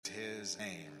his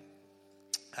name.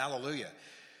 Hallelujah.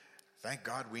 Thank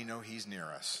God we know he's near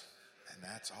us, and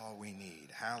that's all we need.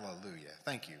 Hallelujah.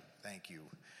 Thank you. Thank you,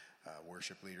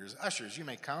 worship leaders. Ushers, you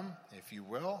may come, if you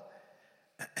will,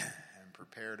 and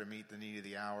prepare to meet the need of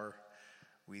the hour.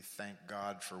 We thank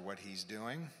God for what he's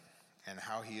doing and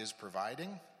how he is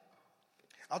providing.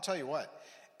 I'll tell you what,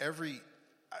 every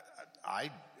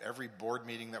board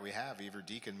meeting that we have, every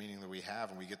deacon meeting that we have,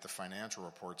 and we get the financial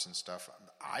reports and stuff,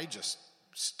 I just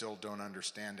still don't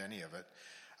understand any of it.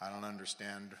 I don't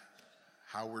understand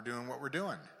how we're doing what we're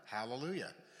doing.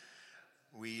 Hallelujah.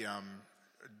 We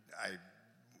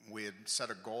had set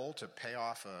a goal to pay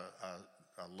off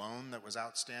a loan that was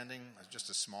outstanding, just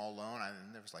a small loan.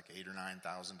 There was like $8,000 or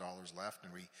 $9,000 left,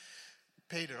 and we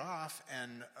paid it off.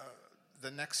 And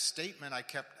the next statement I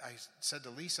said to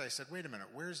Lisa, I said, wait a minute,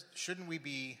 shouldn't we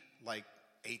be like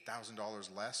 $8,000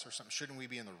 less or something? Shouldn't we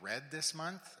be in the red this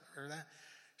month or that?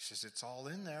 She says, it's all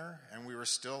in there. And we were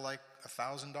still like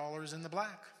 $1,000 in the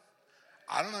black.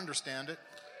 I don't understand it.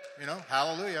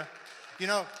 Hallelujah.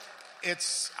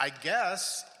 I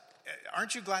guess,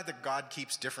 aren't you glad that God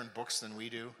keeps different books than we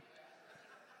do?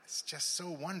 It's just so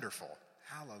wonderful.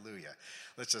 Hallelujah.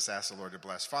 Let's just ask the Lord to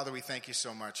bless. Father, we thank you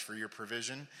so much for your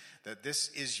provision, that this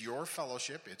is your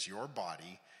fellowship, it's your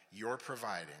body, you're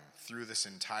providing. Through this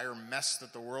entire mess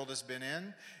that the world has been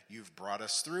in, you've brought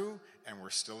us through, and we're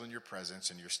still in your presence,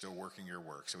 and you're still working your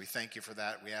work. So we thank you for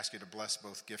that. We ask you to bless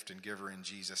both gift and giver in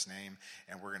Jesus' name,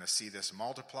 and we're going to see this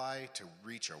multiply to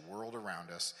reach a world around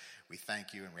us. We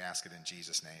thank you, and we ask it in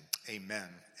Jesus' name. Amen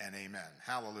and amen.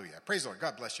 Hallelujah. Praise the Lord.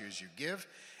 God bless you as you give.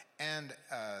 And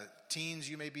teens,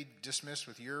 you may be dismissed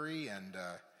with Yuri, and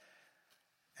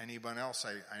anyone else.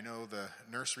 I know the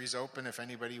nursery's open if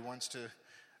anybody wants to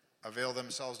avail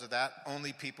themselves to that.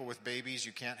 Only people with babies.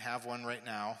 You can't have one right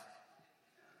now.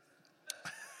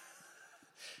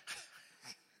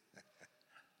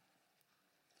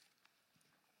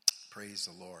 Praise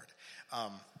the Lord.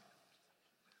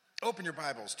 Open your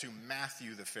Bibles to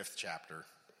Matthew, the 5th chapter.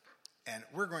 And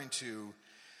we're going to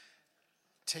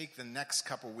take the next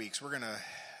couple weeks. We're going to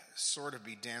sort of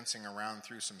be dancing around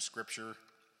through some scripture,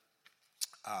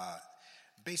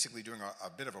 basically doing a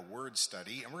bit of a word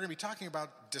study. And we're going to be talking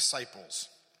about disciples,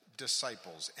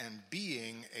 and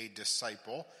being a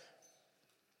disciple,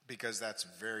 because that's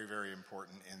very, very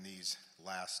important in these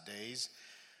last days.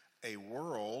 A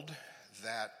world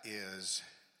that is,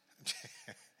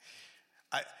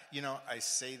 I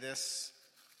say this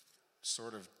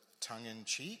sort of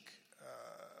tongue-in-cheek,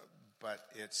 but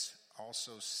it's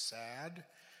also sad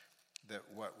that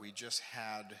what we just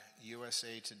had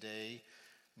USA Today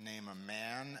name a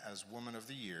man as Woman of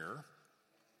the Year,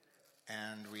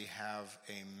 and we have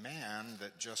a man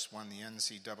that just won the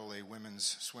NCAA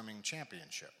Women's Swimming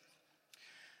Championship.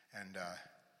 And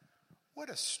what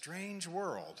a strange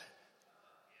world.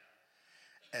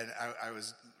 And I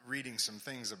was reading some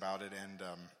things about it, and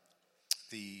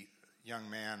the young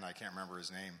man, I can't remember his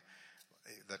name,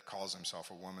 that calls himself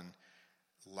a woman,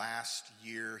 last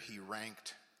year he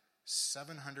ranked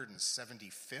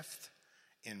 775th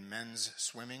in men's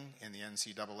swimming in the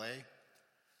NCAA.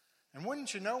 And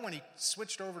wouldn't you know, when he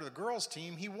switched over to the girls'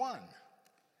 team, he won.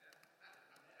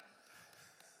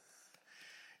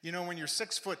 When you're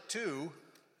 6'2",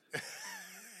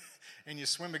 and you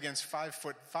swim against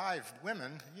 5'5"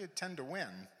 women, you tend to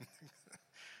win.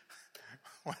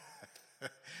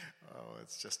 Oh,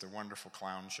 it's just a wonderful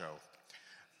clown show.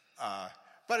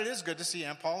 But it is good to see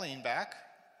Aunt Pauline back.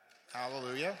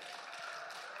 Hallelujah.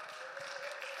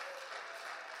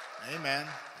 Amen.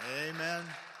 Amen.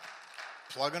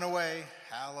 Plugging away.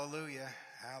 Hallelujah.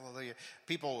 Hallelujah.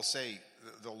 People will say,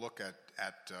 they'll look at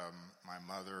my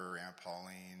mother, Aunt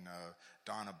Pauline,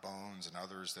 Donna Bones, and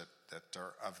others that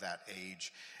are of that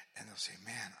age, and they'll say,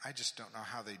 man, I just don't know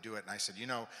how they do it. And I said,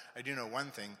 I do know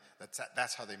one thing,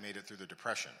 that's how they made it through the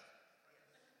Depression.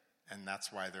 And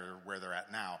that's why they're where they're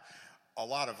at now. A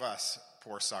lot of us,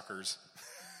 poor suckers,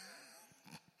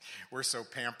 we're so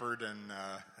pampered and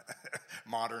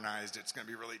modernized, it's going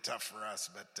to be really tough for us,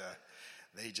 but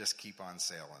they just keep on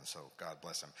sailing, so God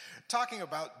bless them. Talking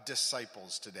about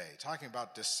disciples today, and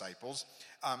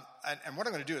what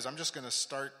I'm going to do is I'm just going to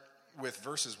start with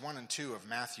verses 1 and 2 of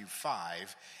Matthew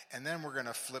 5, and then we're going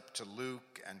to flip to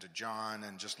Luke and to John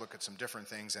and just look at some different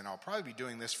things, and I'll probably be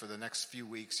doing this for the next few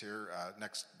weeks here,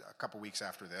 next couple weeks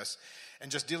after this, and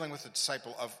just dealing with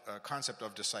the concept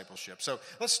of discipleship. So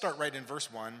let's start right in verse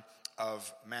 1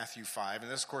 of Matthew 5,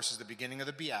 and this, of course, is the beginning of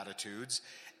the Beatitudes,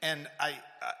 and I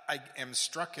am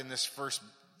struck in this first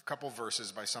couple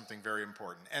verses by something very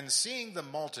important. And seeing the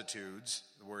multitudes,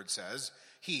 the word says,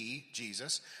 he,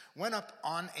 Jesus, went up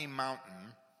on a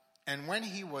mountain, And when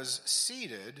he was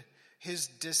seated, his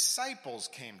disciples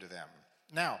came to them.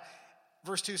 Now,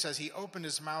 verse 2 says he opened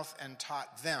his mouth and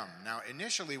taught them. Now,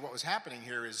 initially what was happening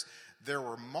here is there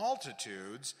were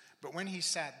multitudes, but when he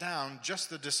sat down, just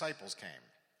the disciples came.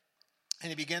 And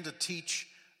he began to teach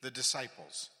the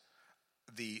disciples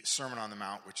the Sermon on the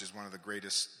Mount, which is one of the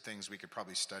greatest things we could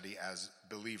probably study as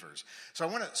believers. So I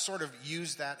want to sort of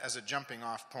use that as a jumping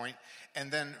off point,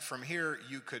 and then from here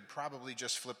you could probably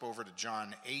just flip over to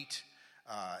John 8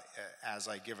 as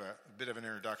I give a bit of an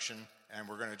introduction, and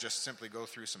we're going to just simply go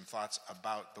through some thoughts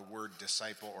about the word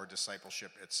disciple or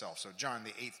discipleship itself. So John,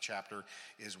 the 8th chapter,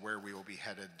 is where we will be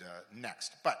headed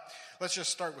next. But let's just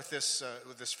start with this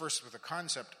first, with the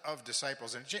concept of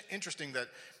disciples. And it's interesting that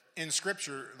in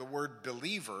Scripture, the word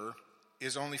believer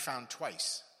is only found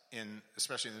twice,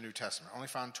 especially in the New Testament, only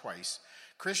found twice.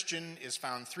 Christian is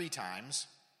found 3 times.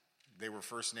 They were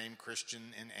first named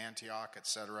Christian in Antioch,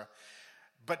 etc.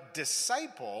 But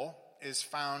disciple is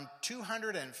found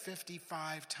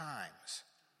 255 times.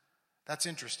 That's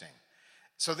interesting.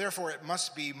 So therefore, it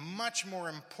must be much more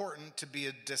important to be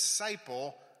a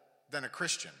disciple than a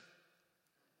Christian.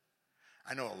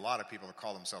 I know a lot of people that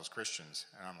call themselves Christians,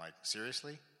 and I'm like,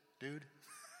 seriously, dude?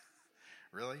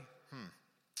 Really?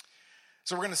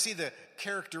 So we're going to see the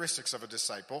characteristics of a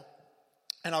disciple,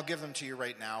 and I'll give them to you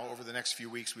right now. Over the next few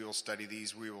weeks, we will study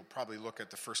these. We will probably look at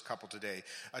the first couple today.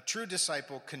 A true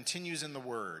disciple continues in the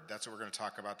Word. That's what we're going to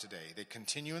talk about today. They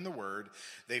continue in the Word.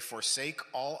 They forsake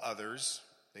all others.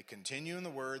 They continue in the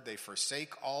Word. They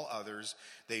forsake all others.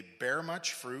 They bear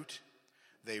much fruit.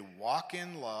 They walk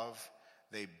in love.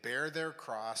 They bear their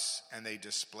cross, and they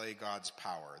display God's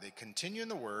power. They continue in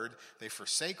the Word. They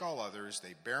forsake all others.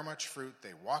 They bear much fruit.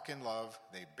 They walk in love.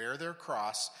 They bear their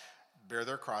cross.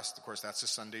 Of course, that's a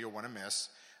Sunday you'll want to miss.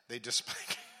 They display...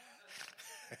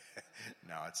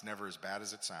 No, it's never as bad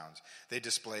as it sounds. They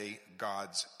display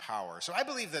God's power. So I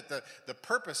believe that the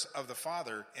purpose of the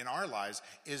Father in our lives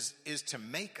is to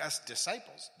make us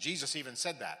disciples. Jesus even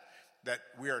said that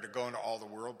we are to go into all the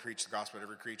world, preach the gospel to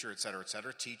every creature, etc.,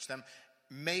 teach them,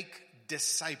 make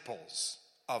disciples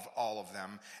of all of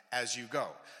them as you go.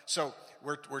 So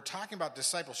we're talking about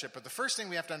discipleship, but the first thing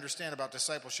we have to understand about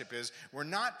discipleship is we're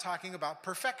not talking about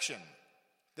perfection.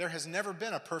 There has never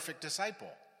been a perfect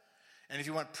disciple. And if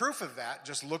you want proof of that,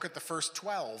 just look at the first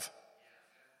 12.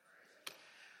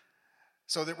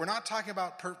 So that we're not talking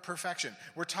about perfection.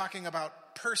 We're talking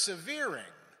about persevering,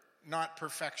 not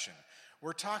perfection.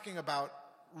 We're talking about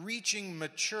reaching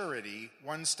maturity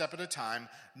one step at a time,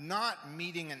 not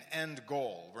meeting an end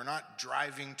goal. We're not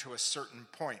driving to a certain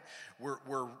point.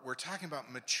 We're talking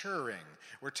about maturing.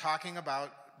 We're talking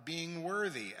about being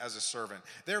worthy as a servant.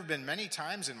 There have been many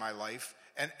times in my life,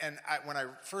 when I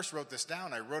first wrote this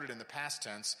down, I wrote it in the past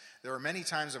tense. There were many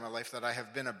times in my life that I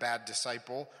have been a bad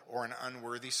disciple or an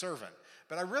unworthy servant.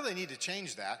 But I really need to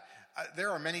change that. There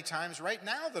are many times right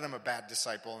now that I'm a bad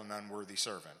disciple and an unworthy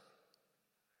servant.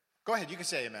 Go ahead, you can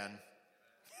say amen.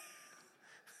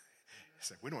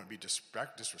 We don't want to be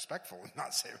disrespectful and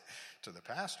not say to the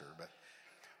pastor,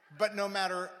 but no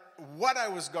matter what I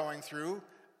was going through,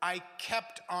 I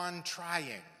kept on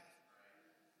trying.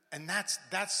 And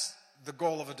that's the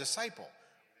goal of a disciple.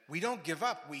 We don't give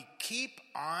up. We keep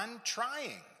on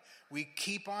trying. We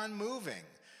keep on moving.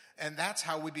 And that's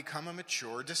how we become a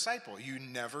mature disciple. You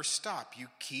never stop. You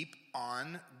keep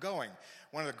on going.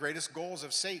 One of the greatest goals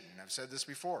of Satan, I've said this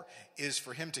before, is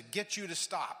for him to get you to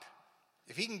stop.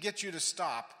 If he can get you to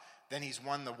stop, then he's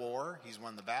won the war, he's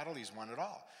won the battle, he's won it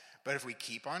all. But if we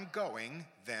keep on going,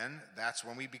 then that's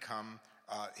when we become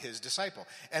his disciple.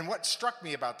 And what struck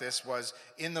me about this was,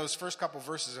 in those first couple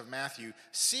verses of Matthew,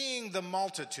 seeing the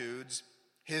multitudes,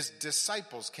 his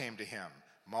disciples came to him.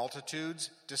 Multitudes,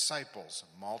 disciples.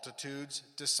 Multitudes,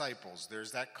 disciples.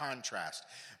 There's that contrast.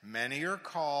 Many are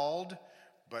called,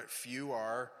 but few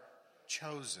are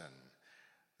chosen.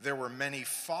 There were many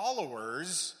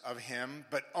followers of him,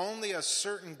 but only a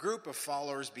certain group of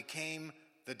followers became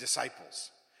the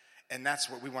disciples. And that's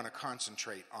what we want to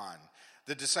concentrate on.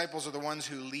 The disciples are the ones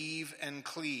who leave and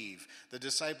cleave. The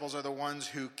disciples are the ones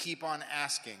who keep on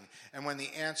asking. And when the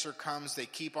answer comes, they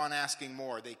keep on asking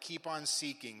more. They keep on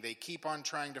seeking. They keep on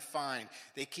trying to find.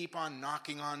 They keep on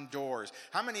knocking on doors.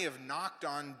 How many have knocked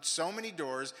on so many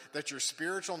doors that your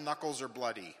spiritual knuckles are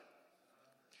bloody?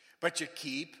 But you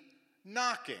keep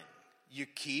knocking. You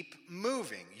keep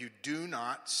moving. You do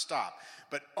not stop.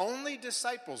 But only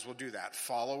disciples will do that.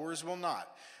 Followers will not.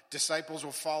 Disciples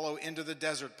will follow into the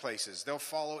desert places. They'll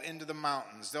follow into the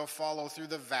mountains. They'll follow through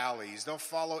the valleys. They'll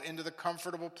follow into the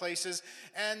comfortable places,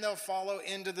 and they'll follow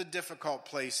into the difficult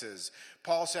places.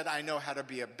 Paul said, I know how to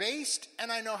be abased,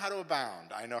 and I know how to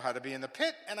abound. I know how to be in the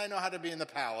pit, and I know how to be in the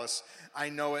palace. I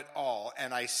know it all,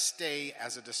 and I stay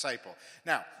as a disciple.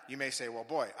 Now, you may say, well,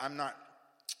 boy, I'm not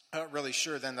really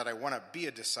sure then that I want to be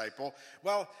a disciple.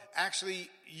 Well, actually,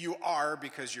 you are,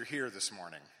 because you're here this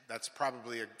morning. That's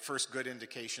probably a first good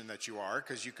indication that you are,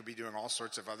 because you could be doing all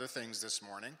sorts of other things this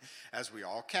morning, as we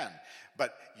all can.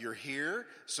 But you're here,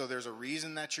 so there's a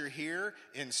reason that you're here.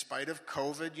 In spite of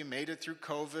COVID, you made it through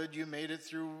COVID. You made it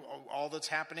through all that's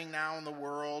happening now in the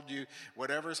world.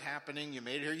 Whatever's happening, you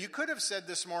made it here. You could have said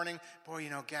this morning, boy,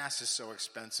 gas is so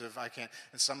expensive. I can't.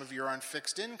 And some of you are on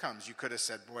fixed incomes. You could have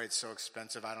said, boy, it's so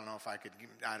expensive. I don't know if I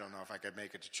could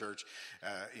make it to church.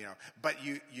 But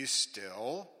you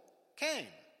still came.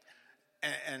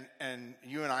 And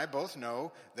you and I both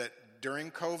know that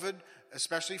during COVID,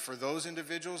 especially for those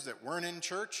individuals that weren't in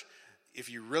church, if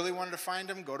you really wanted to find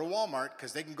them, go to Walmart,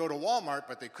 because they can go to Walmart,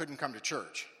 but they couldn't come to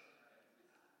church.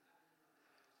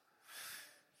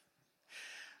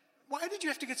 Why did you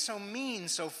have to get so mean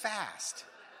so fast?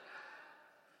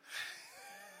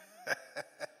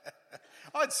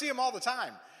 I'd see them all the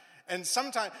time. And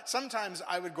sometimes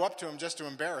I would go up to them just to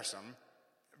embarrass them.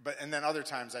 And then other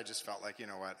times I just felt like, you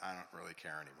know what, I don't really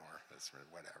care anymore. That's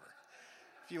whatever.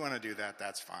 If you want to do that,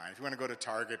 that's fine. If you want to go to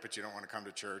Target but you don't want to come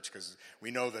to church, because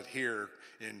we know that here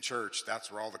in church,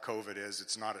 that's where all the COVID is.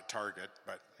 It's not at Target,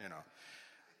 but,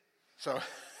 So,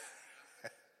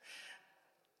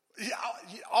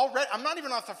 already, I'm not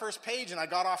even off the first page and I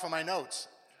got off of my notes.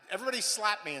 Everybody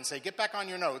slap me and say, get back on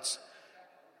your notes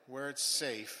where it's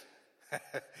safe.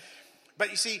 But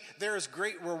you see, there is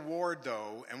great reward,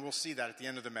 though, and we'll see that at the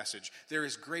end of the message. There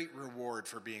is great reward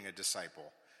for being a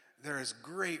disciple. There is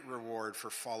great reward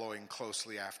for following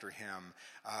closely after him.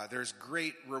 There's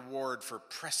great reward for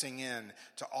pressing in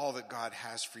to all that God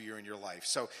has for you in your life.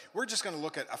 So we're just going to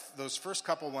look at those first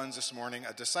couple ones this morning.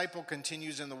 A disciple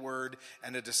continues in the word,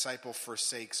 and a disciple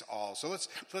forsakes all. So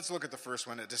let's look at the first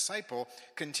one. A disciple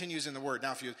continues in the word.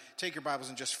 Now, if you take your Bibles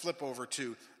and just flip over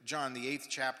to John, the 8th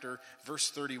chapter, verse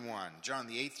 31. John,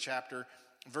 the 8th chapter,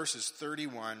 verses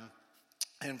 31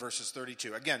 and verses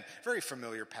 32. Again, very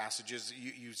familiar passages.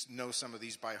 You know some of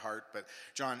these by heart. But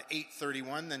John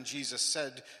 8:31, then Jesus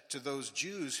said to those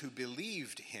Jews who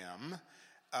believed him.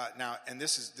 Now, and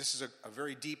this is a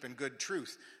very deep and good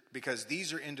truth, because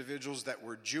these are individuals that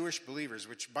were Jewish believers,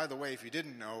 which, by the way, if you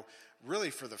didn't know,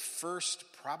 really for the first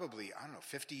probably,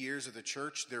 50 years of the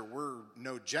church, there were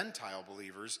no Gentile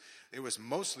believers. It was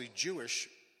mostly Jewish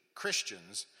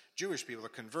Christians, Jewish people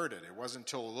that converted. It wasn't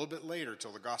until a little bit later,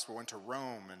 till the gospel went to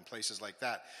Rome and places like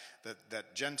that,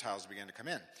 that Gentiles began to come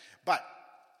in. But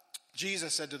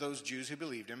Jesus said to those Jews who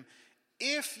believed him,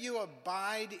 if you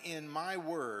abide in my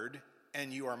word,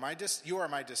 and you are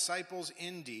my disciples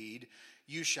indeed,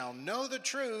 you shall know the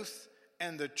truth,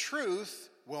 and the truth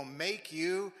will make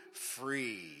you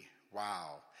free.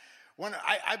 Wow.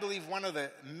 I believe one of the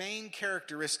main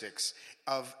characteristics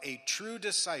of a true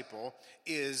disciple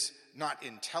is not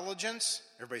intelligence.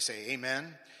 Everybody say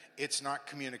amen. It's not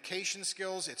communication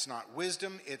skills. It's not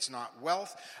wisdom. It's not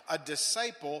wealth. A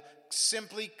disciple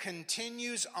simply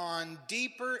continues on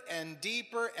deeper and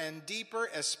deeper and deeper,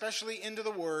 especially into the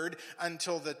word,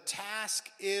 until the task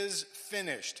is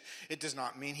finished. It does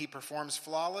not mean he performs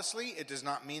flawlessly. It does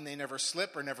not mean they never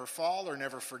slip or never fall or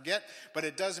never forget. But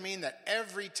it does mean that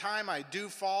every time I do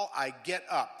fall, I get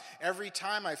up. Every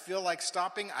time I feel like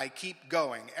stopping, I keep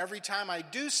going. Every time I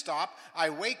do stop, I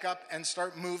wake up and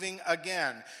start moving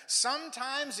again.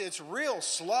 Sometimes it's real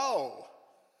slow.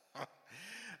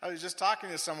 I was just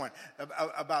talking to someone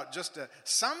about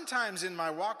sometimes in my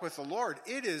walk with the Lord,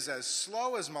 it is as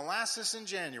slow as molasses in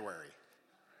January.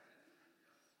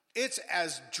 It's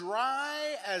as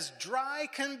dry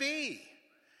can be.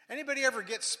 Anybody ever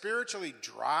get spiritually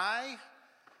dry?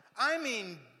 I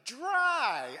mean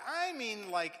dry. I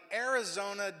mean like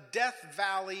Arizona, Death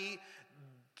Valley,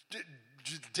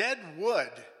 dead wood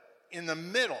in the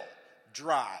middle,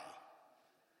 dry.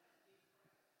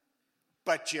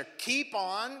 But you keep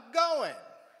on going.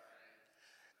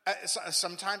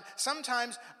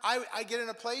 Sometimes I get in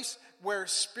a place where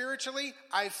spiritually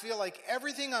I feel like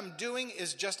everything I'm doing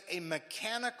is just a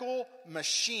mechanical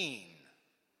machine.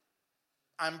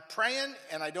 I'm praying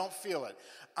and I don't feel it.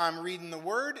 I'm reading the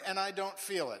word and I don't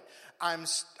feel it. I'm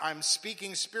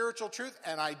speaking spiritual truth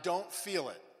and I don't feel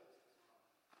it.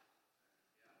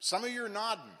 Some of you are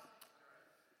nodding.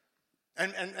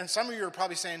 And some of you are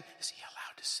probably saying, is he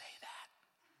allowed to say that?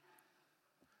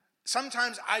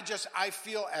 Sometimes I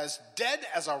feel as dead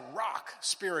as a rock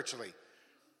spiritually.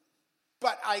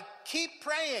 But I keep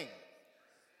praying.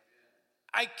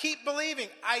 I keep believing.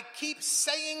 I keep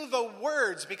saying the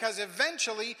words, because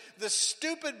eventually the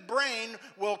stupid brain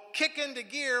will kick into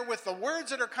gear with the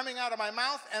words that are coming out of my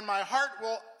mouth, and my heart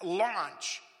will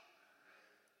launch.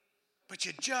 But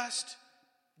you just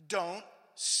don't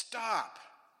stop.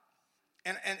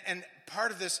 And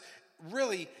part of this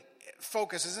really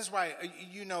focuses, this is why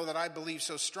you know that I believe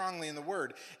so strongly in the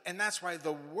Word. And that's why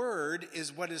the Word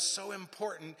is what is so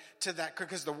important to that,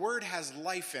 because the Word has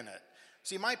life in it.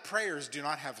 See, my prayers do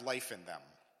not have life in them.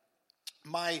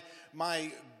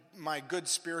 My good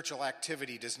spiritual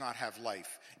activity does not have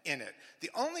life in it. The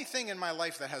only thing in my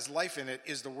life that has life in it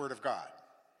is the Word of God.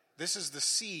 This is the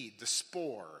seed, the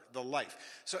spore, the life.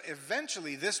 So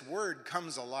eventually this Word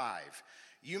comes alive.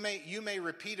 You may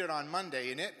repeat it on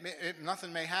Monday, and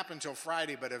nothing may happen till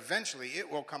Friday, but eventually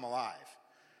it will come alive.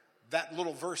 That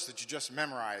little verse that you just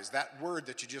memorized, that word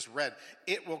that you just read,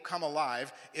 it will come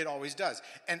alive. It always does.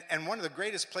 And one of the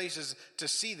greatest places to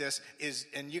see this is,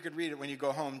 and you could read it when you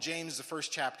go home, James, the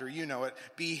first chapter, you know it.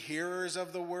 Be hearers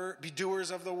of the word, be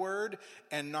doers of the word,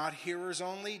 and not hearers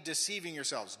only, deceiving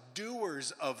yourselves.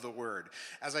 Doers of the word.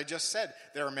 As I just said,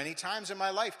 there are many times in my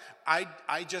life, I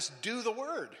just do the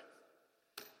word.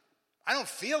 I don't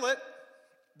feel it.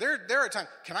 There are times,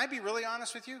 can I be really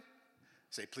honest with you?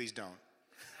 Say, please don't.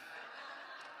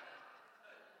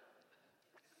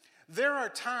 There are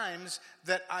times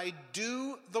that I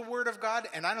do the Word of God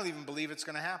and I don't even believe it's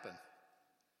going to happen.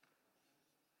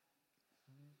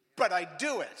 But I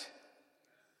do it.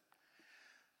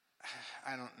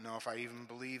 I don't know if I even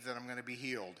believe that I'm going to be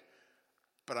healed,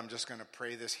 but I'm just going to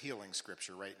pray this healing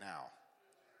scripture right now.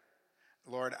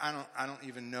 Lord, I don't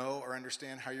even know or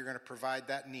understand how you're going to provide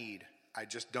that need. I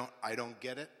don't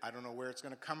get it. I don't know where it's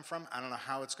going to come from. I don't know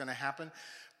how it's going to happen.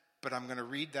 But I'm going to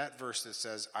read that verse that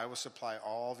says, I will supply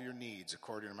all of your needs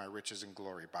according to my riches and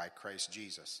glory by Christ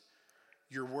Jesus.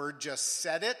 Your word just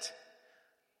said it.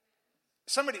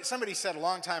 Somebody said a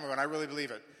long time ago, and I really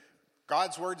believe it.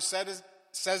 God's word says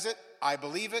it, I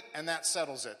believe it, and that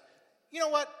settles it. You know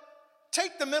what?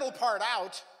 Take the middle part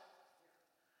out.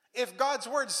 If God's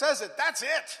word says it, that's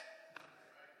it.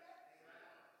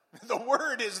 The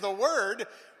word is the word,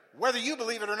 whether you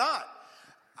believe it or not.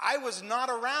 I was not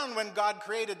around when God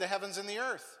created the heavens and the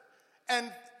earth.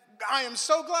 And I am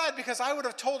so glad, because I would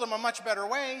have told him a much better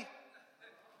way.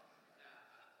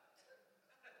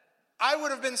 I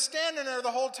would have been standing there the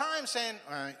whole time saying,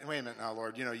 wait a minute now,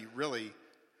 Lord,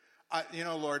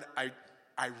 Lord,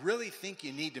 I really think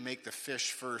you need to make the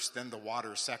fish first, then the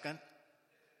water second.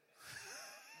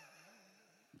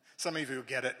 Some of you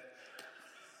get it.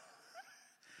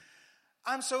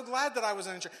 I'm so glad that I was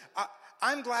in church.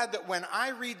 I'm glad that when I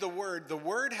read the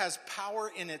word has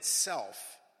power in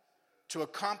itself to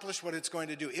accomplish what it's going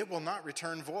to do. It will not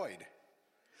return void.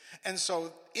 And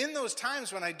so in those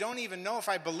times when I don't even know if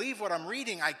I believe what I'm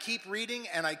reading, I keep reading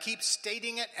and I keep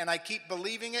stating it and I keep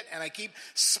believing it and I keep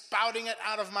spouting it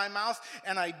out of my mouth,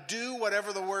 and I do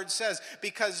whatever the word says.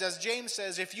 Because as James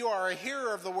says, if you are a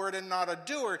hearer of the word and not a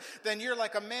doer, then you're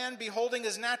like a man beholding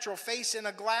his natural face in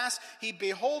a glass. He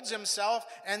beholds himself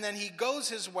and then he goes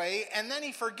his way, and then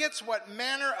he forgets what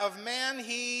manner of man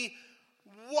he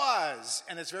was.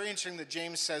 And it's very interesting that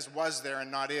James says was there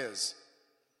and not is.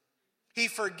 He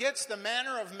forgets the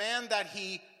manner of man that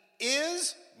he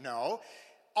is. No,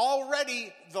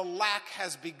 already the lack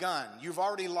has begun. You've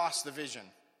already lost the vision.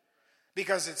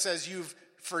 Because it says you've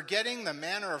forgetting the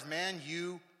manner of man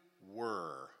you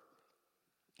were.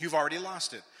 You've already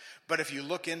lost it. But if you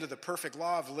look into the perfect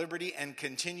law of liberty and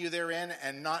continue therein,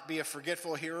 and not be a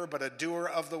forgetful hearer, but a doer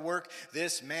of the work,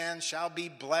 this man shall be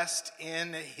blessed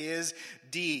in his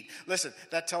deed. Listen,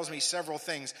 that tells me several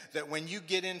things. That when you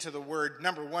get into the word,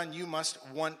 number one, you must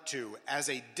want to. As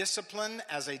a discipline,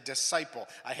 as a disciple.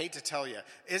 I hate to tell you,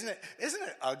 isn't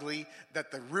it ugly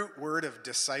that the root word of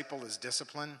disciple is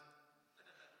discipline?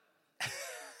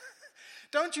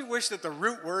 Don't you wish that the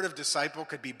root word of disciple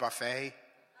could be buffet?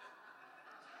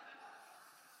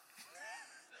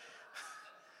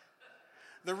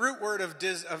 The root word of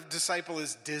disciple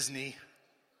is Disney.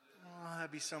 Oh,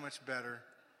 that'd be so much better.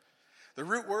 The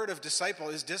root word of disciple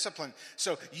is discipline.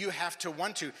 So you have to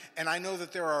want to. And I know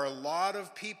that there are a lot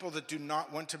of people that do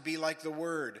not want to be like the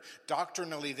word.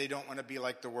 Doctrinally, they don't want to be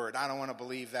like the word. I don't want to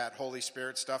believe that Holy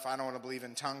Spirit stuff. I don't want to believe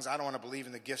in tongues. I don't want to believe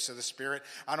in the gifts of the Spirit.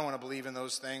 I don't want to believe in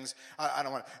those things. I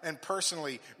don't want to. And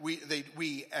personally,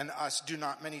 we and us do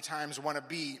not many times want to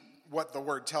be what the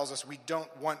word tells us. We don't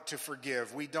want to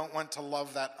forgive. We don't want to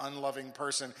love that unloving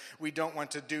person. We don't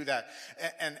want to do that.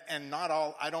 And not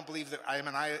all, I don't believe that I'm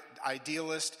an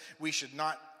idealist. We should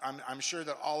not, I'm sure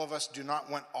that all of us do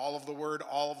not want all of the word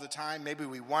all of the time. Maybe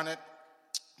we want it.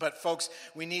 But folks,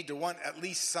 we need to want at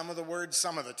least some of the word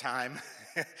some of the time.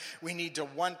 We need to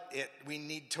want it. We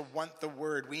need to want the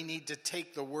word. We need to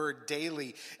take the word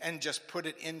daily and just put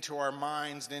it into our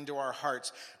minds and into our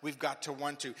hearts. We've got to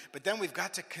want to. But then we've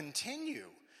got to continue.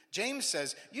 James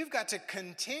says, you've got to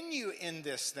continue in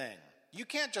this thing. You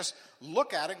can't just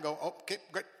look at it and go, oh, okay,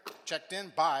 good, checked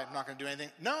in, bye, I'm not going to do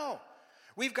anything. No,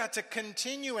 we've got to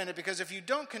continue in it, because if you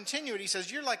don't continue it, he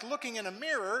says, you're like looking in a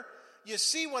mirror. You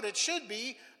see what it should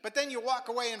be, but then you walk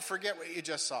away and forget what you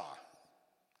just saw.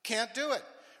 Can't do it.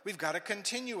 We've got to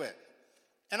continue it.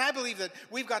 And I believe that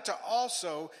we've got to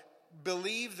also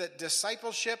believe that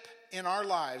discipleship in our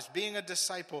lives, being a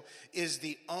disciple, is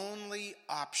the only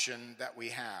option that we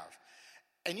have.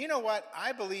 And you know what?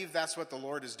 I believe that's what the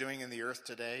Lord is doing in the earth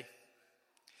today.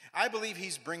 I believe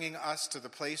he's bringing us to the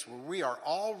place where we are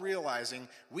all realizing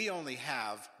we only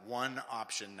have one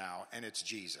option now, and it's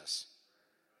Jesus.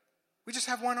 We just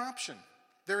have one option.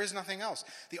 There is nothing else.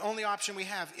 The only option we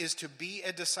have is to be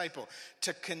a disciple,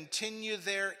 to continue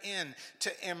therein,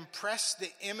 to impress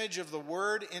the image of the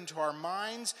word into our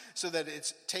minds so that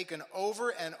it's taken over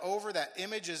and over. That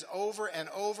image is over and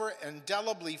over,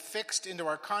 indelibly fixed into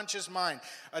our conscious mind.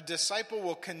 A disciple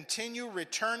will continue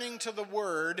returning to the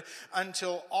word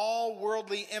until all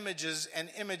worldly images and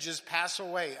images pass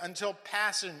away, until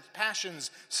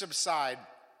passions subside,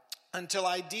 until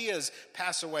ideas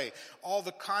pass away. All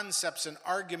the concepts and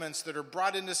arguments that are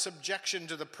brought into subjection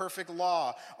to the perfect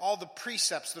law, all the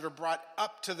precepts that are brought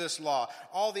up to this law,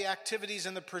 all the activities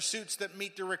and the pursuits that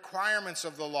meet the requirements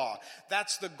of the law.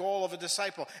 That's the goal of a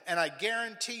disciple. And I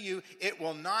guarantee you it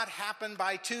will not happen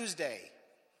by Tuesday.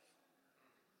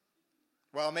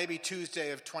 Well, maybe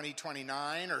Tuesday of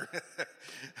 2029 or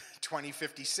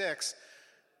 2056.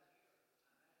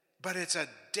 But it's a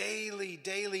daily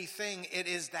thing. It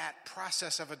is that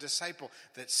process of a disciple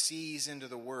that sees into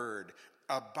the word,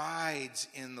 abides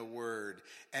in the word,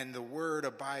 and the word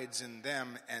abides in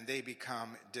them, and they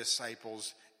become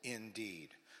disciples indeed.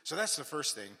 So that's the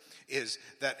first thing, is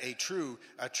that a true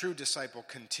disciple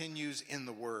continues in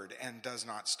the word and does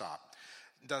not stop.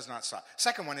 Does not stop.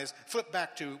 Second one is, flip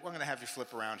back to, we're going to have you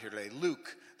flip around here today,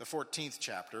 Luke, the 14th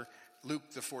chapter. Luke,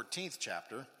 the 14th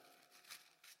chapter.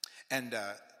 And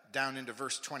down into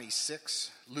verse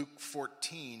 26, Luke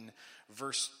 14,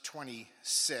 verse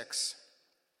 26.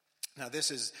 Now this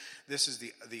is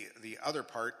the other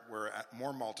part where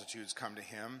more multitudes come to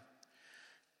him.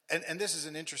 And this is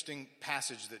an interesting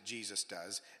passage that Jesus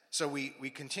does. So we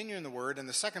continue in the word, and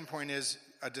the second point is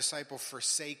a disciple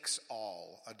forsakes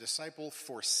all. A disciple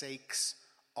forsakes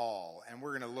all. And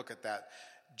we're going to look at that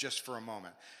just for a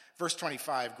moment. Verse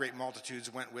 25, great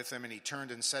multitudes went with him, and he turned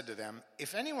and said to them,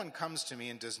 if anyone comes to me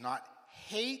and does not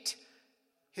hate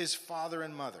his father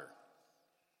and mother,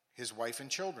 his wife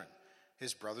and children,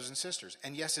 his brothers and sisters,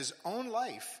 and yes, his own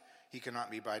life, he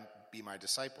cannot be my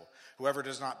disciple. Whoever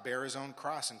does not bear his own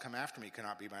cross and come after me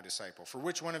cannot be my disciple. For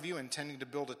which one of you, intending to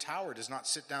build a tower, does not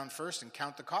sit down first and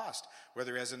count the cost,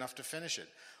 whether he has enough to finish it?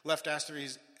 Lest after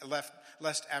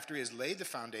he has laid the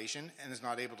foundation and is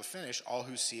not able to finish, all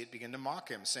who see it begin to mock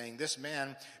him, saying, this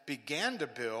man began to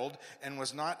build and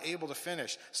was not able to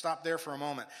finish. Stop there for a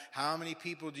moment. How many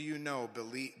people do you know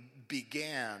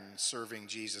began serving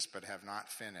Jesus but have not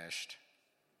finished?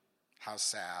 How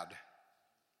sad.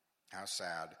 How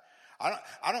sad.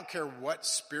 I don't care what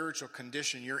spiritual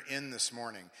condition you're in this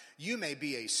morning. You may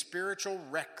be a spiritual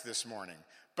wreck this morning,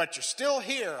 but you're still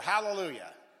here.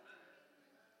 Hallelujah.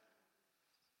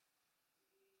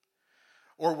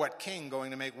 Or what king going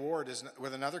to make war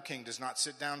with another king does not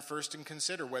sit down first and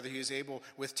consider whether he is able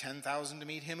with 10,000 to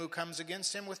meet him who comes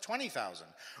against him with 20,000?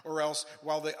 Or else,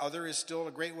 while the other is still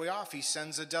a great way off, he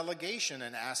sends a delegation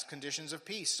and asks conditions of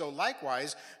peace. So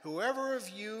likewise, whoever of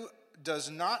you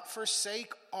does not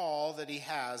forsake all that he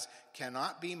has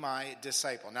cannot be my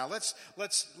disciple. Now let's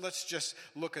just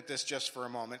look at this just for a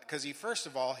moment, because first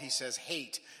of all he says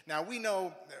hate. Now we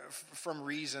know from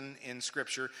reason in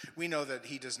Scripture, we know that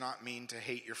he does not mean to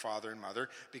hate your father and mother,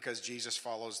 because Jesus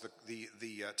follows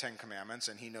the Ten Commandments,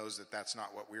 and he knows that that's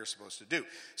not what we're supposed to do.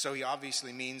 So he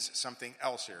obviously means something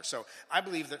else here. So I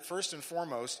believe that first and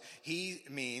foremost he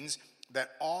means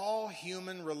that all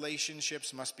human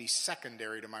relationships must be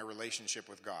secondary to my relationship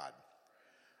with God.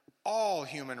 All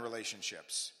human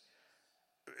relationships.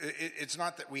 It's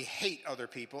not that we hate other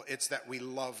people, it's that we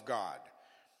love God.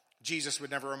 Jesus would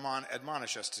never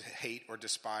admonish us to hate or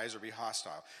despise or be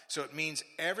hostile. So it means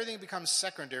everything becomes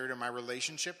secondary to my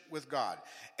relationship with God.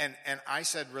 And I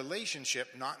said relationship,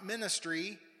 not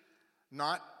ministry,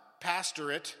 not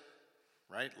pastorate,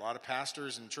 right? A lot of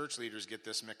pastors and church leaders get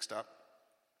this mixed up.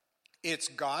 It's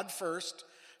God first,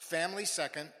 family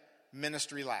second,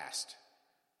 ministry last,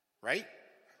 right?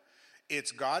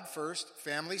 It's God first,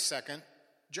 family second,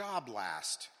 job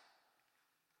last,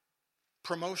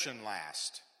 promotion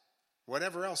last.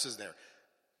 Whatever else is there.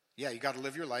 Yeah, you got to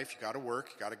live your life. You got to work.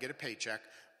 You got to get a paycheck.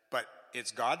 But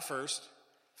it's God first,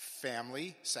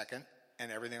 family second,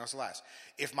 and everything else last.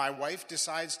 If my wife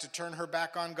decides to turn her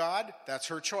back on God, that's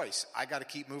her choice. I got to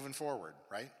keep moving forward,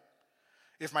 right?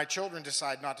 If my children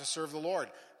decide not to serve the Lord,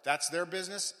 that's their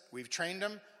business. We've trained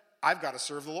them. I've got to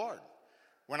serve the Lord.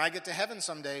 When I get to heaven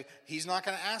someday, he's not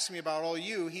going to ask me about all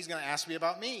you. He's going to ask me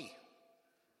about me.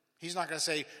 He's not going to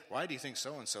say, why do you think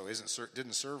so-and-so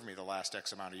didn't serve me the last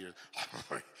X amount of years?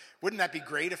 Wouldn't that be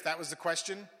great if that was the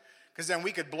question? Because then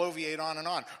we could bloviate on and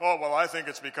on. Oh, well, I think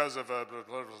it's because of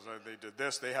they did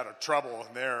this. They had a trouble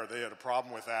in there. They had a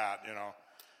problem with that, you know.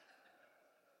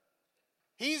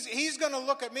 He's going to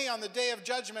look at me on the day of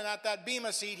judgment at that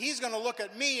bema seat. He's going to look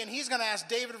at me, and he's going to ask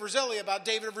David of Verzilli about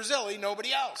David of Verzilli,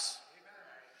 nobody else.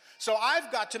 So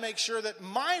I've got to make sure that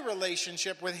my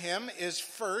relationship with him is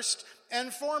first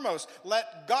and foremost.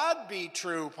 Let God be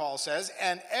true, Paul says,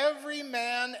 and every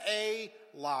man a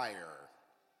liar.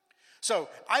 So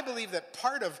I believe that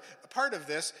part of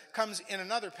this comes in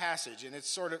another passage, and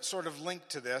it's sort of linked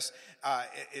to this.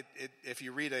 If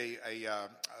you read a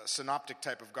synoptic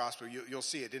type of gospel, you'll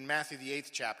see it. In Matthew the 8th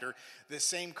chapter, the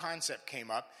same concept came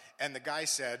up, and the guy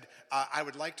said, I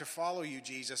would like to follow you,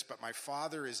 Jesus, but my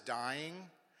father is dying.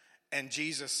 And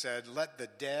Jesus said, let the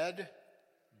dead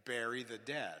bury the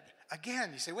dead. Again,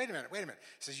 you say, wait a minute. He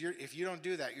says, if you don't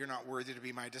do that, you're not worthy to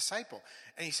be my disciple.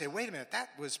 And you say, wait a minute,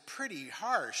 that was pretty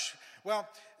harsh. Well,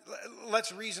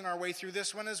 let's reason our way through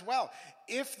this one as well.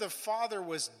 If the father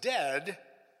was dead,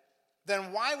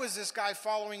 then why was this guy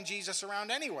following Jesus around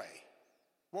anyway?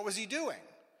 What was he doing?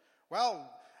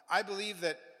 Well, I believe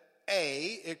that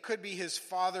it could be his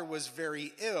father was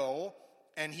very ill,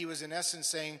 and he was in essence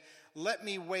saying, let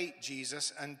me wait,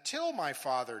 Jesus, until my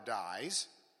father dies,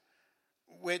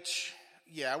 which,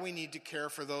 yeah, we need to care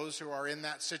for those who are in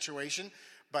that situation.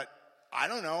 But I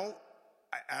don't know.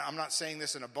 I'm not saying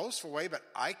this in a boastful way, but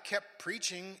I kept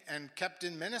preaching and kept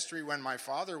in ministry when my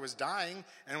father was dying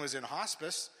and was in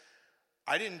hospice.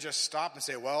 I didn't just stop and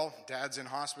say, well, Dad's in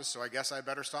hospice, so I guess I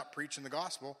better stop preaching the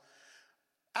gospel.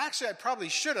 Actually, I probably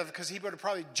should have, because he would have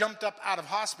probably jumped up out of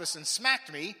hospice and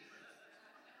smacked me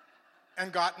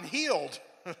and gotten healed.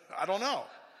 I don't know.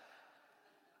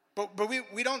 But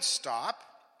we don't stop.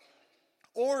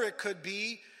 Or it could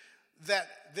be that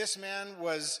this man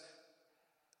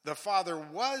the father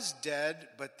was dead,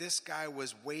 but this guy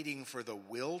was waiting for the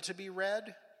will to be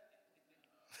read.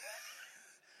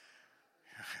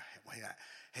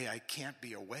 Hey, I can't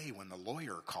be away when the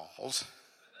lawyer calls.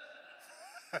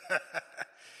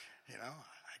 You know,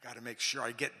 I got to make sure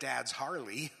I get Dad's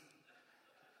Harley.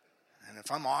 And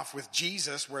if I'm off with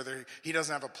Jesus where he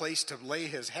doesn't have a place to lay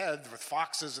his head with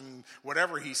foxes and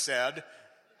whatever he said,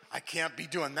 I can't be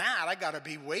doing that. I got to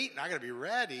be waiting. I got to be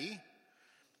ready.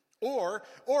 Or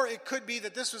it could be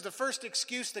that this was the first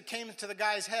excuse that came to the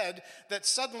guy's head, that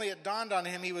suddenly it dawned on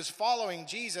him he was following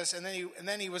Jesus, and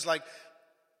then he was like,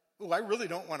 oh, I really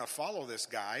don't want to follow this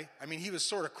guy. I mean, he was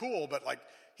sort of cool, but like,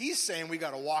 he's saying we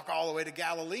got to walk all the way to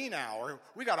Galilee now, or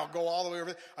we got to go all the way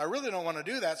over there. I really don't want to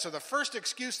do that. So the first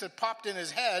excuse that popped in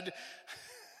his head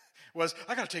was,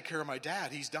 I got to take care of my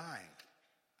dad. He's dying.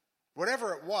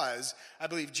 Whatever it was, I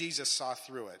believe Jesus saw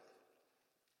through it.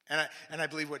 And I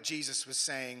believe what Jesus was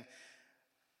saying,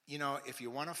 you know, if you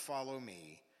want to follow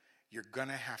me, you're going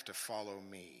to have to follow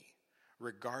me,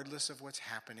 regardless of what's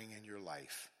happening in your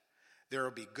life. There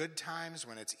will be good times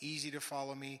when it's easy to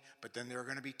follow me, but then there are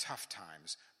going to be tough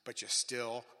times. But you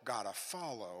still got to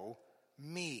follow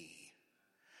me.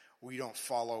 We don't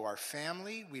follow our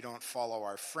family. We don't follow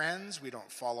our friends. We don't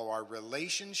follow our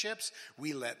relationships.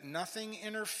 We let nothing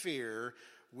interfere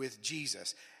with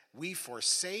Jesus. We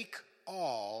forsake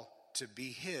all to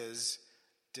be his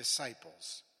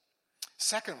disciples.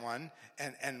 Second one,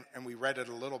 and we read it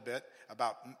a little bit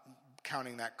about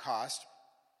counting that cost.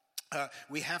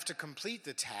 We have to complete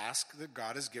the task that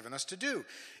God has given us to do.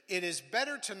 It is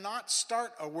better to not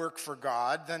start a work for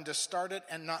God than to start it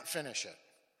and not finish it.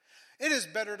 It is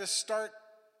better to start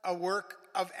a work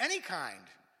of any kind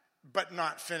but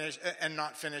not finish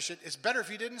it. It's better if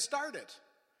you didn't start it.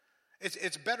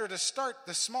 It's better to start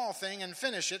the small thing and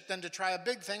finish it than to try a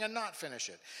big thing and not finish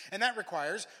it. And that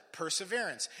requires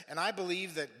perseverance. And I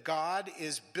believe that God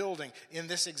is building, in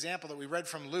this example that we read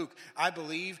from Luke, I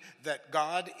believe that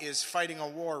God is fighting a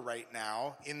war right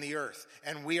now in the earth.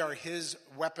 And we are his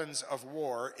weapons of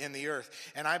war in the earth.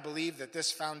 And I believe that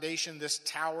this foundation, this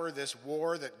tower, this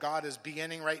war that God is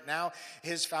beginning right now,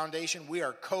 his foundation, we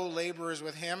are co-laborers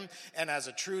with him. And as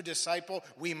a true disciple,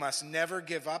 we must never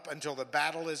give up until the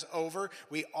battle is over.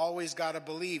 We always got to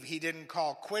believe he didn't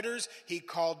call quitters, he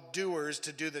called doers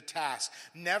to do the task.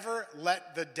 Never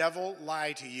let the devil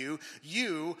lie to you.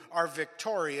 You are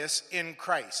victorious in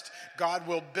Christ. God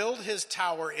will build his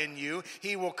tower in you.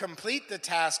 He will complete the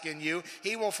task in you.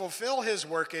 He will fulfill his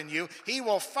work in you. He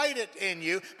will fight it in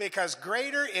you, because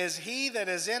greater is he that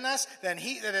is in us than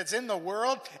he that is in the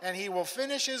world, and he will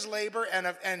finish his labor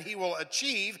and he will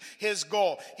achieve his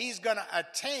goal. He's going to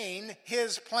attain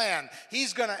his plan.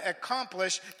 He's going to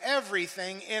accomplish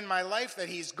everything in my life that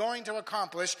he's going to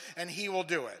accomplish, and he will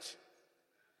do it.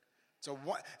 So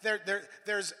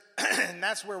there's and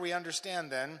that's where we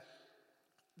understand then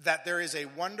that there is a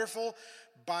wonderful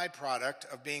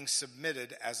byproduct of being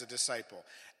submitted as a disciple.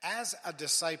 As a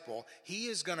disciple, he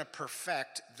is going to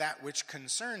perfect that which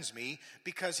concerns me,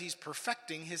 because he's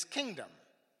perfecting his kingdom.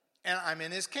 And I'm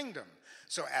in his kingdom.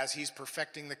 So as he's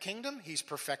perfecting the kingdom, he's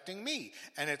perfecting me.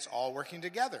 And it's all working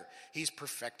together. He's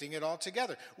perfecting it all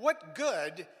together. What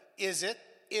good is it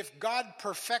if God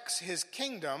perfects his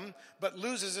kingdom but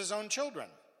loses his own children?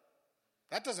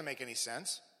 That doesn't make any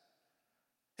sense.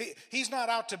 He's not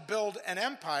out to build an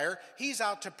empire. He's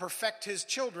out to perfect his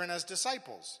children as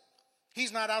disciples.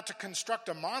 He's not out to construct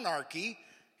a monarchy.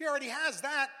 He already has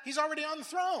that. He's already on the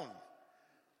throne.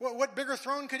 What bigger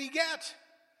throne could he get?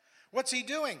 What's he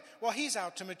doing? Well, he's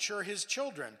out to mature his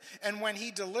children. And when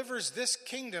he delivers this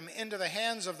kingdom into the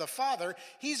hands of the Father,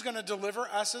 he's going to deliver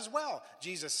us as well.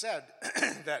 Jesus said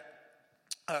that,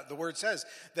 the word says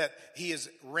that he is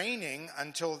reigning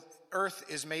until earth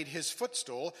is made his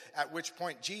footstool, at which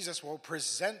point Jesus will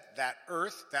present that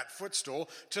earth, that footstool,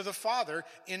 to the Father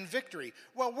in victory.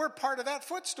 Well, we're part of that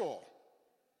footstool.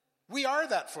 We are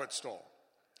that footstool.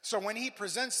 So when he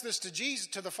presents this to Jesus,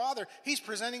 to the Father, he's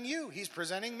presenting you. He's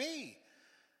presenting me.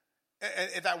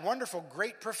 That wonderful,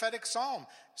 great prophetic psalm,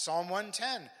 Psalm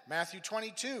 110, Matthew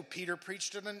 22. Peter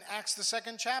preached it in Acts, the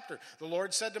 2nd chapter. The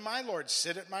Lord said to my Lord,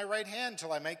 sit at my right hand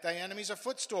till I make thy enemies a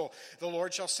footstool. The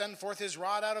Lord shall send forth his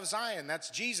rod out of Zion. That's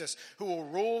Jesus, who will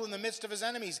rule in the midst of his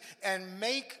enemies and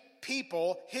make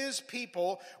people, his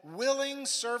people, willing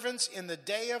servants in the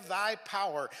day of thy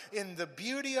power, in the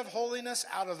beauty of holiness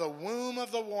out of the womb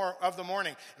of the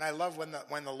morning. And I love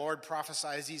when the Lord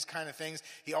prophesies these kind of things,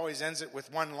 he always ends it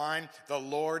with one line, the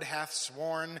Lord hath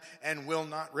sworn and will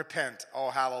not repent. Oh,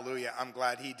 hallelujah. I'm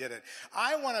glad he did it.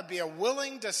 I want to be a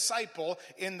willing disciple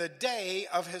in the day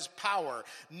of his power.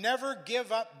 Never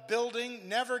give up building,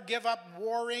 never give up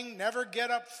warring, never get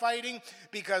up fighting,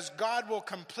 because God will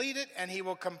complete it, and he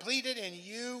will complete it in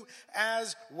you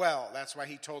as well. That's why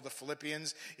he told the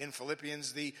Philippians in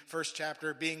Philippians, the 1st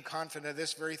chapter, being confident of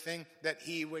this very thing, that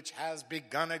he which has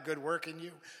begun a good work in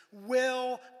you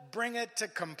will bring it to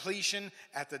completion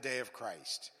at the day of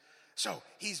Christ. So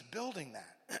he's building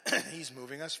that. He's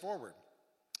moving us forward.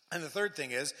 And the third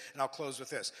thing is, and I'll close with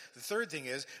this, the third thing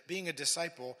is being a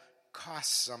disciple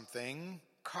costs something,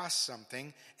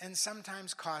 and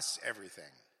sometimes costs everything.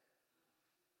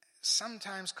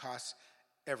 Sometimes costs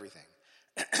everything.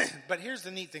 But here's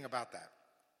the neat thing about that.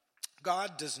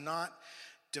 God does not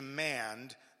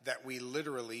demand that we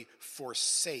literally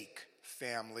forsake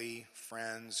family,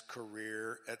 friends,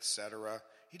 career, etc.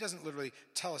 He doesn't literally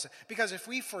tell us that. Because if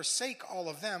we forsake all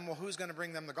of them, well, who's going to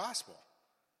bring them the gospel?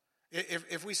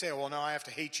 If we say, well, no, I have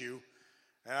to hate you,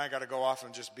 and I got to go off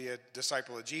and just be a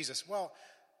disciple of Jesus, well,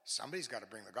 somebody's got to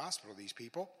bring the gospel to these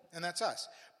people, and that's us.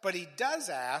 But he does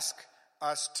ask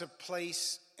us to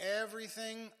place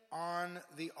everything on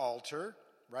the altar,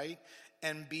 right?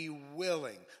 And be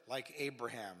willing, like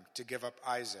Abraham, to give up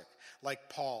Isaac, like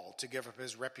Paul, to give up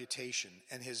his reputation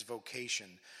and his vocation.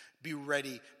 Be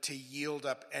ready to yield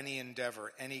up any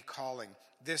endeavor, any calling.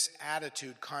 This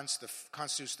attitude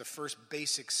constitutes the first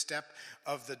basic step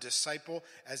of the disciple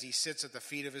as he sits at the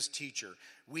feet of his teacher.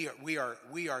 We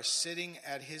are sitting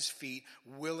at his feet,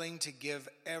 willing to give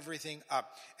everything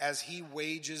up. As he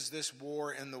wages this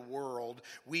war in the world,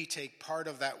 we take part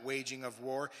of that waging of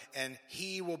war, and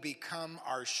he will become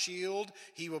our shield.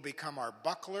 He will become our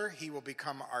buckler. He will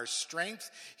become our strength.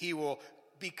 He will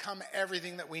become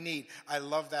everything that we need. I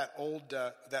love that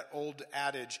old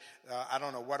adage. I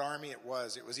don't know what army it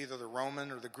was. It was either the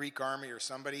Roman or the Greek army or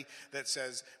somebody that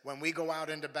says, when we go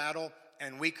out into battle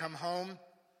and we come home,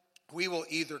 we will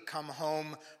either come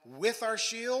home with our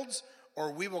shields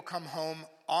or we will come home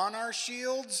on our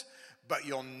shields, but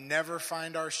you'll never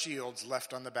find our shields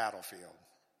left on the battlefield.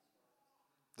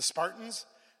 The Spartans,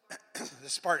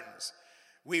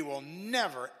 we will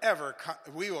never, ever,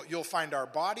 you'll find our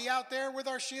body out there with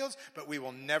our shields, but we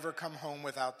will never come home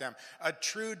without them. A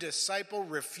true disciple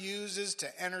refuses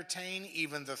to entertain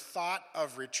even the thought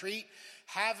of retreat.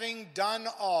 Having done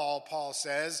all, Paul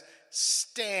says,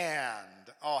 stand.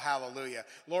 Oh, hallelujah.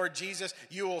 Lord Jesus,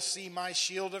 you will see my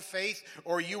shield of faith,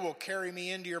 or you will carry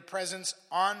me into your presence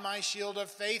on my shield of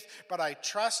faith. But I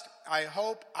trust, I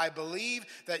hope, I believe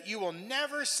that you will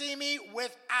never see me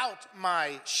without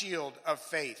my shield of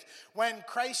faith. When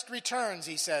Christ returns,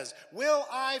 he says, will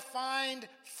I find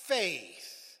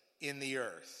faith in the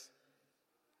earth?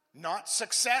 Not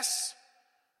success,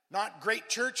 not great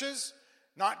churches,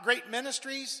 not great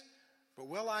ministries, but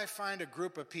will I find a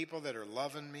group of people that are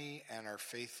loving me and are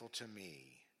faithful to me?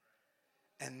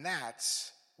 And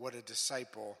that's what a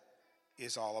disciple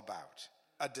is all about.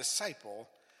 A disciple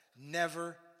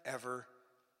never, ever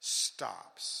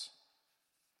stops.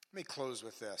 Let me close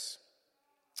with this.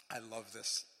 I love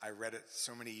this. I read it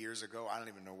so many years ago. I don't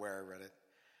even know where I read it.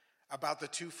 About the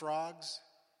two frogs.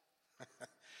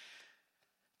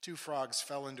 Two frogs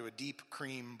fell into a deep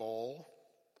cream bowl.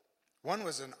 One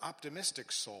was an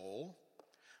optimistic soul,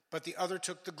 but the other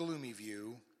took the gloomy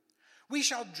view. We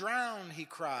shall drown, he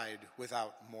cried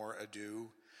without more ado.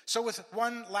 So with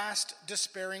one last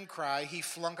despairing cry, he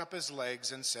flung up his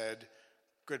legs and said,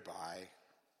 goodbye.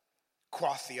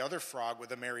 Quoth the other frog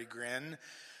with a merry grin,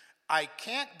 I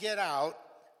can't get out,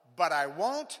 but I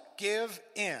won't give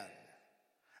in.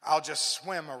 I'll just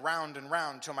swim around and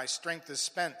round till my strength is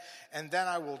spent, and then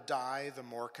I will die the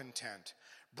more content.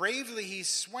 Bravely he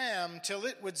swam till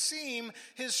it would seem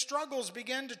his struggles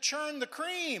began to churn the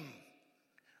cream.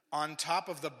 On top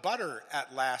of the butter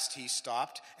at last he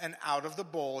stopped, and out of the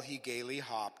bowl he gaily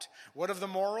hopped. What of the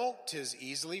moral? 'Tis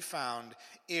easily found.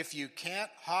 If you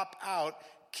can't hop out,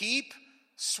 keep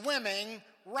swimming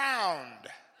round.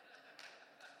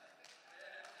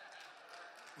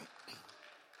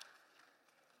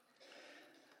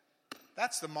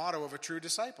 That's the motto of a true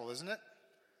disciple, isn't it?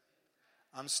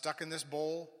 I'm stuck in this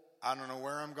bowl. I don't know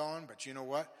where I'm going, but you know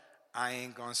what? I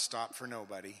ain't going to stop for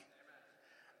nobody.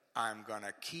 I'm going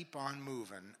to keep on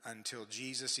moving until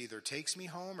Jesus either takes me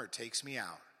home or takes me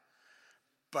out.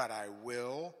 But I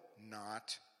will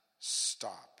not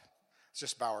stop. Let's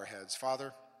just bow our heads.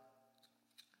 Father,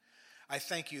 I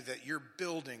thank you that you're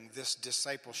building this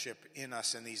discipleship in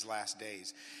us in these last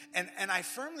days. And I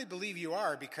firmly believe you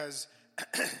are, because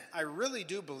I really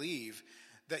do believe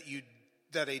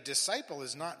that a disciple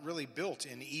is not really built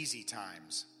in easy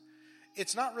times.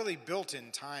 It's not really built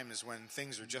in times when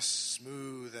things are just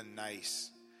smooth and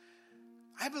nice.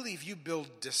 I believe you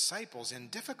build disciples in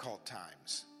difficult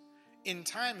times, in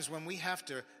times when we have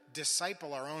to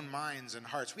disciple our own minds and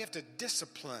hearts. We have to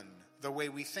discipline the way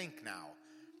we think now.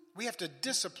 We have to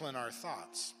discipline our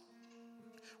thoughts.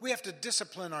 We have to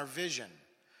discipline our vision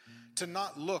to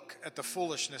not look at the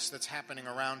foolishness that's happening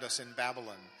around us in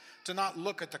Babylon, to not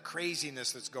look at the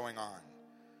craziness that's going on.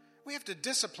 We have to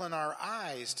discipline our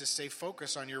eyes to stay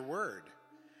focused on your word.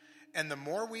 And the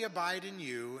more we abide in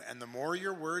you and the more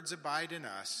your words abide in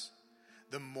us,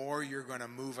 the more you're going to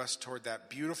move us toward that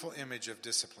beautiful image of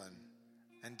discipline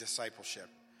and discipleship,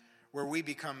 where we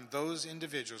become those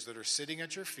individuals that are sitting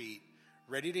at your feet,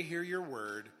 ready to hear your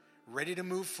word, ready to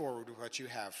move forward with what you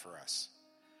have for us.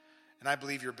 And I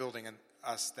believe you're building in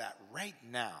us that right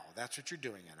now. That's what you're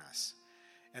doing in us.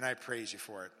 And I praise you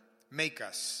for it. Make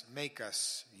us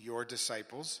your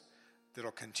disciples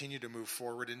that'll continue to move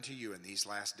forward into you in these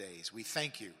last days. We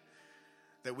thank you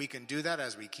that we can do that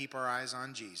as we keep our eyes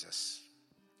on Jesus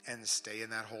and stay in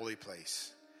that holy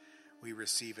place. We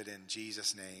receive it in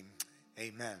Jesus' name.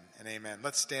 Amen and amen.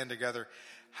 Let's stand together.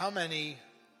 How many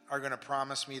are going to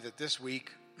promise me that this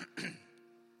week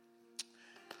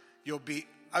you'll be...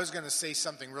 I was going to say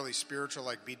something really spiritual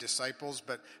like be disciples,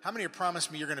 but how many promise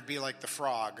me you're going to be like the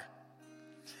frog?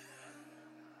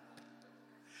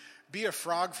 Be a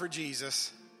frog for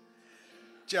Jesus.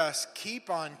 Just keep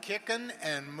on kicking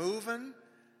and moving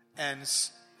and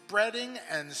spreading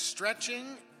and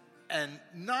stretching and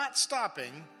not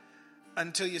stopping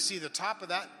until you see the top of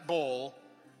that bowl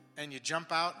and you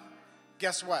jump out.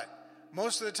 Guess what?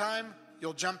 Most of the time,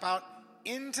 you'll jump out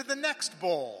into the next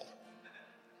bowl.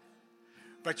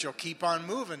 But you'll keep on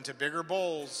moving to bigger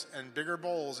bowls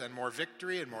and more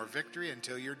victory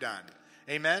until you're done.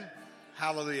 Amen?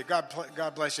 Hallelujah.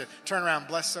 God bless you. Turn around,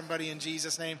 bless somebody in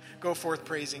Jesus' name. Go forth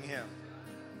praising him.